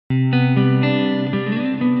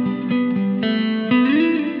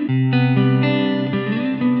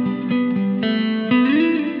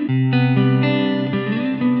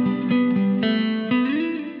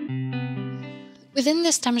Within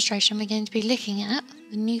this demonstration, we're going to be looking at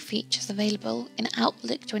the new features available in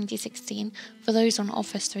Outlook 2016 for those on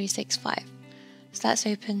Office 365. So let's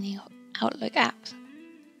open the Outlook app.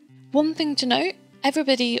 One thing to note,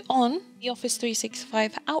 everybody on the Office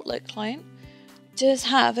 365 Outlook client does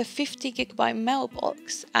have a 50GB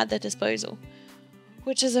mailbox at their disposal,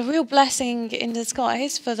 which is a real blessing in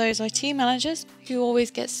disguise for those IT managers who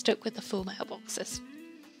always get stuck with the full mailboxes.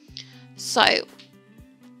 So,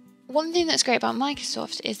 one thing that's great about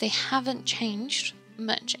Microsoft is they haven't changed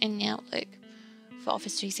much in the Outlook for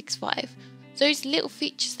Office 365. Those little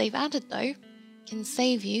features they've added though can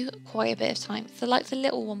save you quite a bit of time. They're like the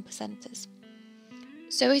little 1%ers.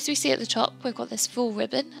 So as we see at the top, we've got this full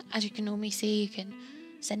ribbon. As you can normally see, you can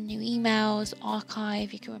send new emails,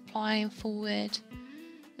 archive, you can reply and forward.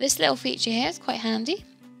 This little feature here is quite handy.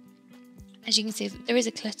 As you can see, there is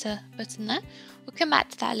a Clutter button there. We'll come back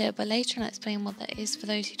to that a little bit later and explain what that is for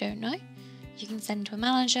those who don't know. You can send to a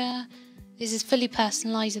manager. This is fully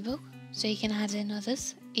personalisable, so you can add in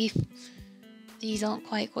others if these aren't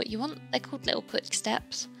quite what you want. They're called little quick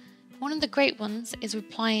steps. One of the great ones is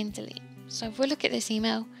reply and delete. So if we look at this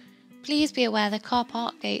email, please be aware the car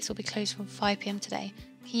park gates will be closed from 5 PM today.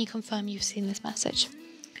 Can you confirm you've seen this message?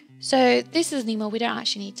 So this is an email we don't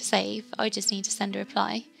actually need to save. I just need to send a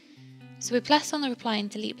reply. So we press on the reply and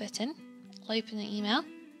delete button. I'll open the email.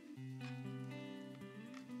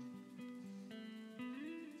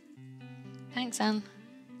 Thanks, Anne.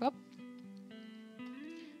 Rob.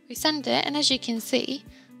 We send it, and as you can see,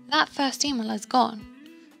 that first email has gone,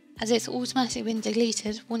 as it's automatically been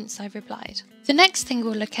deleted once I've replied. The next thing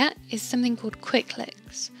we'll look at is something called quick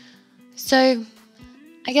links. So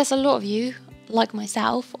I guess a lot of you, like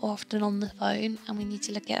myself, are often on the phone and we need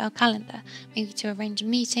to look at our calendar, maybe to arrange a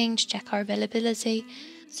meeting, to check our availability.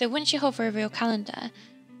 So once you hover over your calendar,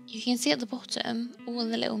 you can see at the bottom all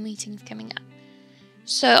the little meetings coming up.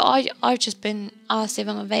 So I've just been asked if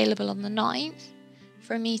I'm available on the 9th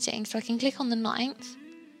for a meeting, so I can click on the 9th,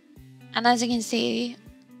 and as you can see,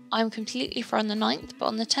 I'm completely free on the 9th, but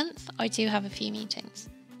on the 10th, I do have a few meetings.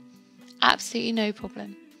 Absolutely no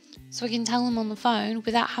problem. So I can tell them on the phone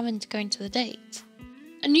without having to go into the date.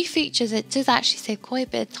 A new feature that does actually save quite a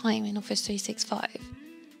bit of time in Office 365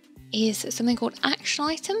 is something called action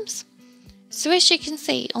items. So as you can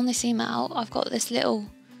see on this email, I've got this little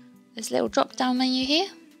drop down menu here.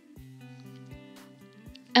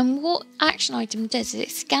 And what action item does is it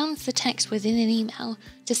scans the text within an email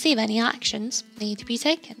to see if any actions need to be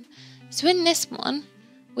taken. So in this one,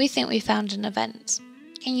 we think we found an event.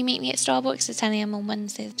 Can you meet me at Starbucks at 10 AM on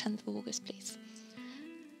Wednesday the 10th of August, please?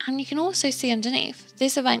 And you can also see underneath,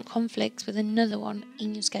 this event conflicts with another one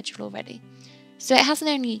in your schedule already. So it hasn't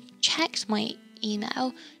only checked my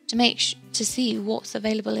email to see what's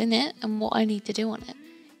available in it and what I need to do on it.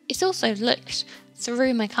 It's also looked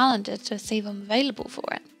through my calendar to see if I'm available for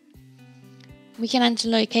it. We can enter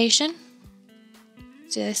location.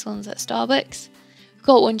 So this one's at Starbucks. I've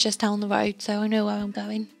got one just down the road, so I know where I'm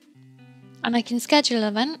going. And I can schedule an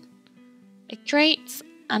event. It creates,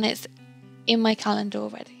 and it's in my calendar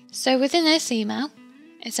already. So within this email,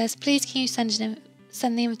 it says, please can you send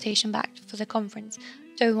the invitation back for the conference?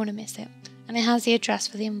 Don't want to miss it. And it has the address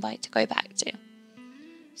for the invite to go back to.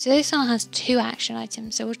 So this one has 2 action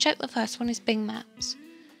items. So we'll check the first one is Bing Maps.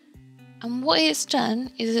 And what it's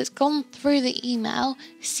done is it's gone through the email,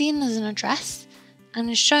 seen there's an address, and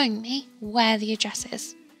is showing me where the address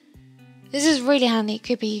is. This is really handy. It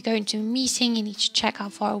could be you going to a meeting, you need to check how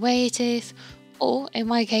far away it is, or in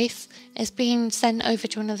my case, it's being sent over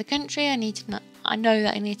to another country. I know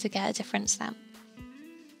that I need to get a different stamp.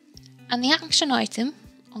 And the action item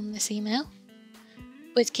on this email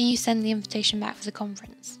was, can you send the invitation back for the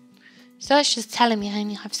conference? So that's just telling me I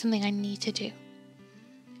only have something I need to do.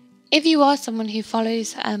 If you are someone who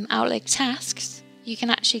follows Outlook tasks, you can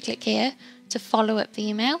actually click here to follow up the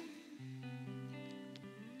email.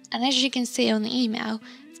 And as you can see on the email,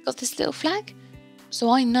 it's got this little flag. So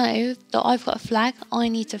I know that I've got a flag, I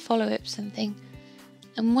need to follow up something.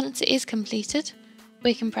 And once it is completed,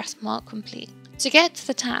 we can press mark complete. To get to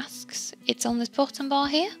the tasks, it's on this bottom bar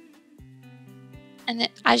here. And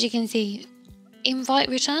as you can see, invite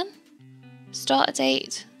return, start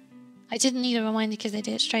date. I didn't need a reminder because I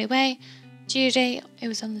did it straight away. Due date, it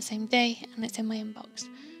was on the same day, and it's in my inbox.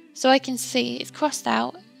 So I can see it's crossed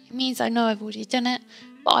out. It means I know I've already done it,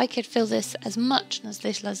 but I could fill this as much and as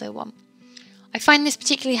little as I want. I find this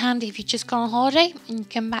particularly handy if you've just gone on holiday and you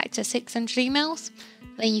come back to 600 emails.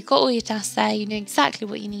 Then you've got all your tasks there, you know exactly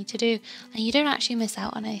what you need to do, and you don't actually miss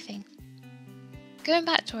out on anything. Going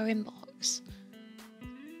back to our inbox,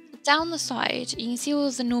 down the side you can see all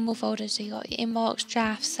of the normal folders. So you got your inbox,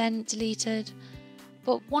 draft, sent, deleted,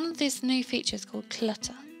 but one of these new features called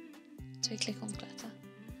Clutter. So we click on Clutter.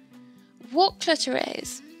 What Clutter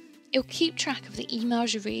is, it'll keep track of the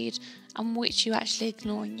emails you read and which you actually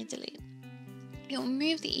ignore and you delete. It'll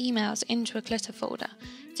move the emails into a Clutter folder,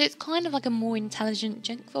 so it's kind of like a more intelligent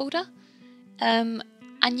junk folder, and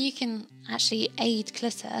you can actually aid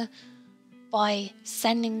Clutter by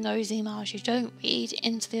sending those emails you don't read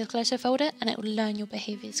into the Clutter folder, and it will learn your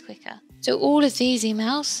behaviours quicker. So all of these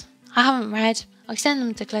emails I haven't read, I send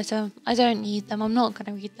them to Clutter. I don't need them, I'm not going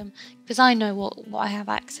to read them because I know what I have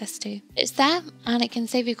access to. It's there, and it can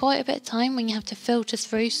save you quite a bit of time when you have to filter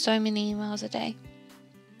through so many emails a day.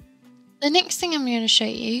 The next thing I'm going to show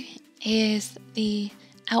you is the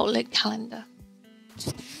Outlook calendar.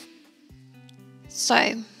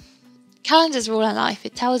 So, calendars are all our life.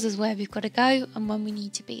 It tells us where we've got to go and when we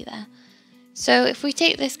need to be there. So if we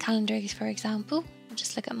take this calendar for example, I'll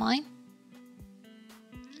just look at mine.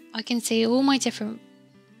 I can see all my different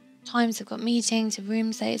times I've got meetings, the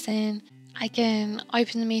rooms that it's in. I can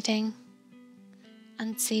open the meeting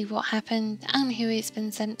and see what happened and who it's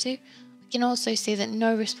been sent to. We can also see that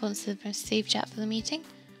no responses have been received yet for the meeting,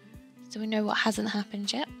 so we know what hasn't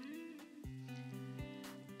happened yet.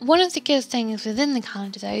 One of the good things within the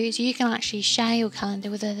calendar though is you can actually share your calendar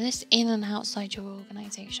with others in and outside your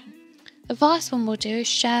organisation. The first one we'll do is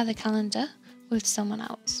share the calendar with someone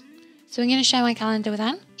else. So I'm going to share my calendar with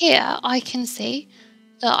Anne. Here I can see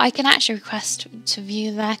that I can actually request to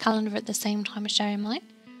view their calendar at the same time as sharing mine.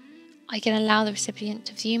 I can allow the recipient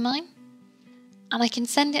to view mine, and I can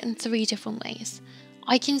send it in 3 different ways.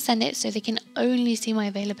 I can send it so they can only see my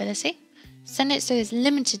availability, send it so there's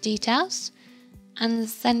limited details, and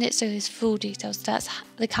send it so there's full details. That's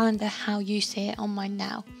the calendar how you see it on mine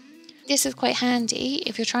now. This is quite handy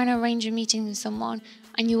if you're trying to arrange a meeting with someone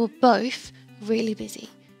and you are both really busy.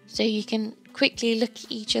 So you can quickly look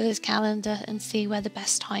at each other's calendar and see where the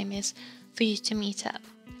best time is for you to meet up.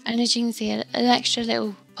 And as you can see, an extra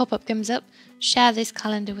little pop-up comes up, share this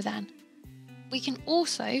calendar with Anne. We can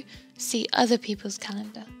also see other people's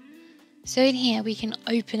calendar. So in here we can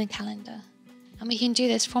open a calendar, and we can do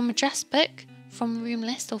this from address book, from room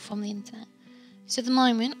list, or from the internet. So at the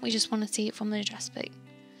moment we just want to see it from the address book.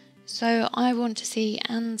 So I want to see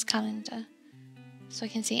Anne's calendar. So I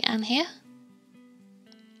can see Anne here.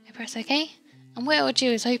 I press OK, and what it will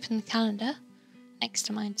do is open the calendar next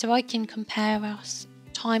to mine, so I can compare our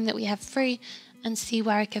time that we have free and see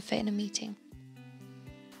where I could fit in a meeting.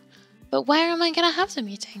 But where am I going to have the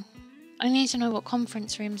meeting? I need to know what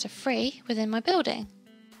conference rooms are free within my building.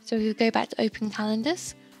 So we will go back to open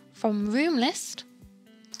calendars. From room list,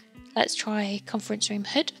 let's try conference room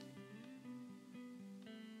hood.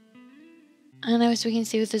 And as we can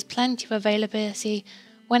see, there's plenty of availability.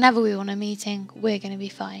 Whenever we want a meeting, we're going to be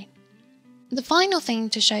fine. The final thing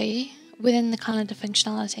to show you within the calendar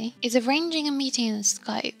functionality is arranging a meeting in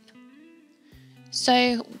Skype.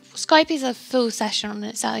 So Skype is a full session on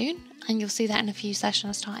its own, and you'll see that in a few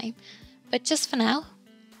sessions time. But just for now,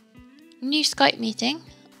 new Skype meeting,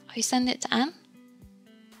 I send it to Anne.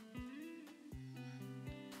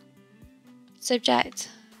 Subject,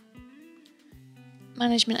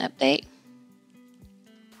 management update.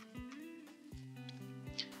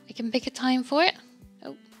 I can pick a time for it. Oh,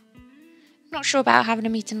 I'm not sure about having a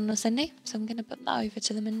meeting on a Sunday, so I'm going to put that over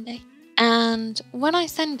to the Monday. And when I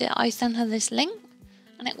send it, I send her this link,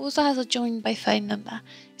 and it also has a join by phone number.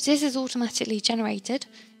 So this is automatically generated.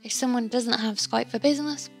 If someone doesn't have Skype for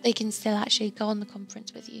Business, they can still actually go on the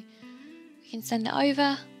conference with you. We can send it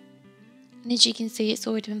over, and as you can see, it's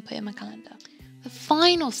already been put in my calendar. The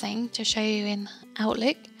final thing to show you in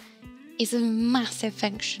Outlook is a massive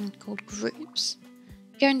function called Groups.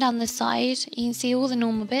 Going down the side, you can see all the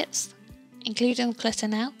normal bits, including Clutter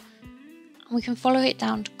now, and we can follow it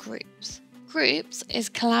down to Groups. Groups is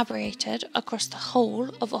collaborated across the whole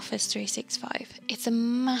of Office 365. It's a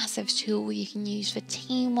massive tool you can use for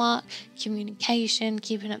teamwork, communication,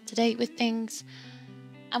 keeping up to date with things.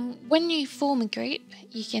 And when you form a group,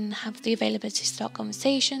 you can have the availability to start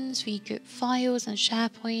conversations, view group files and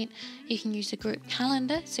SharePoint. You can use the group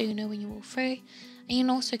calendar so you know when you're all free, and you can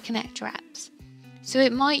also connect your apps. So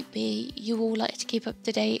it might be you all like to keep up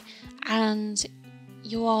to date and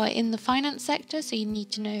you are in the finance sector, so you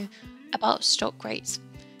need to know about stock rates.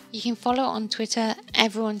 You can follow it on Twitter.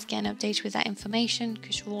 Everyone's getting updated with that information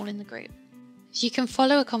because you're all in the group. You can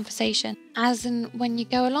follow a conversation as and when you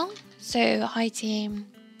go along. So, hi team,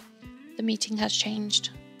 the meeting has changed.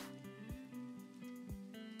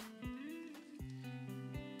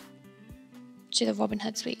 to the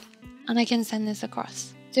Robinhood suite, and I can send this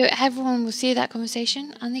across. So everyone will see that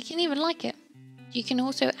conversation and they can even like it. You can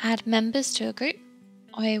also add members to a group.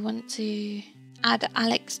 I want to add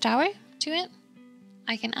Alex Darrow to it.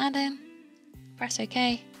 I can add him, press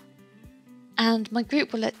OK, and my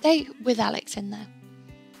group will update with Alex in there.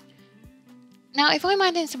 Now, if I'm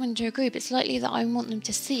adding someone to a group, it's likely that I want them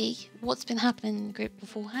to see what's been happening in the group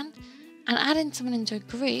beforehand, and adding someone into a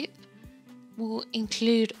group will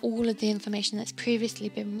include all of the information that's previously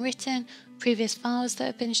been written, previous files that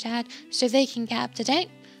have been shared, so they can get up to date.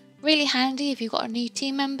 Really handy if you've got a new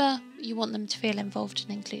team member, you want them to feel involved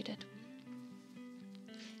and included.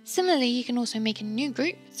 Similarly, you can also make a new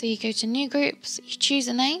group. So you go to new groups, you choose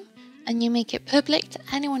a name, and you make it public to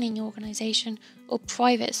anyone in your organisation, or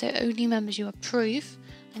private so only members you approve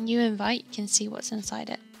and you invite can see what's inside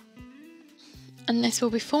it. And this will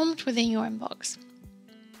be formed within your inbox.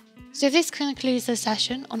 So this concludes the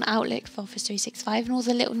session on Outlook for Office 365 and all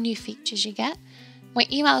the little new features you get. My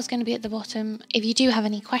email is going to be at the bottom. If you do have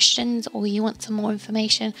any questions or you want some more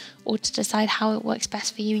information or to decide how it works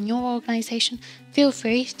best for you in your organisation, feel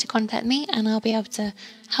free to contact me and I'll be able to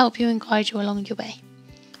help you and guide you along your way.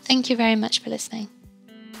 Thank you very much for listening.